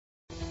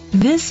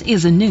This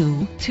is a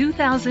new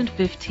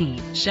 2015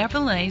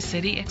 Chevrolet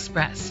City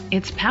Express.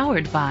 It's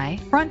powered by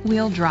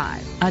front-wheel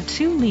drive, a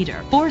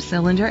 2-liter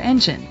 4-cylinder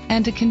engine,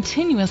 and a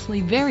continuously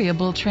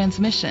variable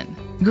transmission.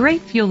 Great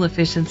fuel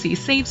efficiency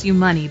saves you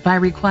money by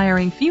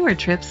requiring fewer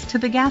trips to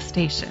the gas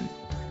station.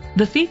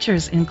 The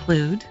features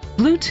include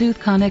Bluetooth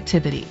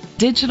connectivity,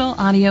 digital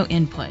audio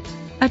input,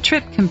 a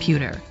trip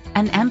computer,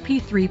 an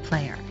MP3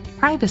 player,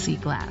 privacy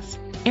glass,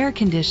 air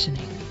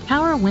conditioning,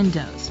 power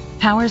windows,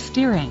 power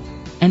steering,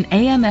 an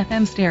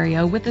AM/FM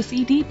stereo with a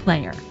CD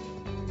player.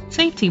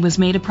 Safety was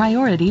made a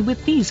priority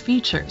with these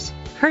features: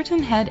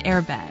 curtain head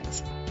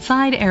airbags,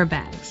 side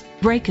airbags,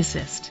 brake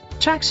assist,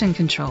 traction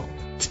control,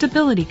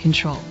 stability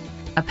control,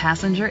 a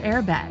passenger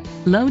airbag,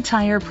 low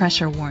tire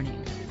pressure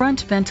warning,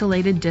 front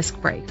ventilated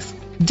disc brakes,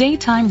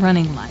 daytime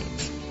running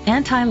lights,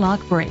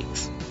 anti-lock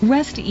brakes.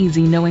 Rest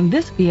easy knowing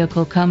this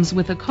vehicle comes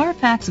with a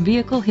Carfax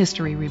Vehicle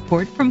History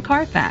Report from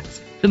Carfax,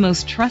 the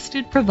most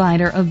trusted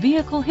provider of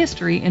vehicle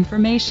history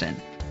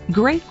information.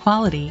 Great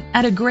quality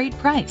at a great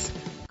price.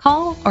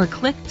 Call or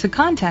click to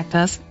contact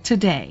us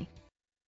today.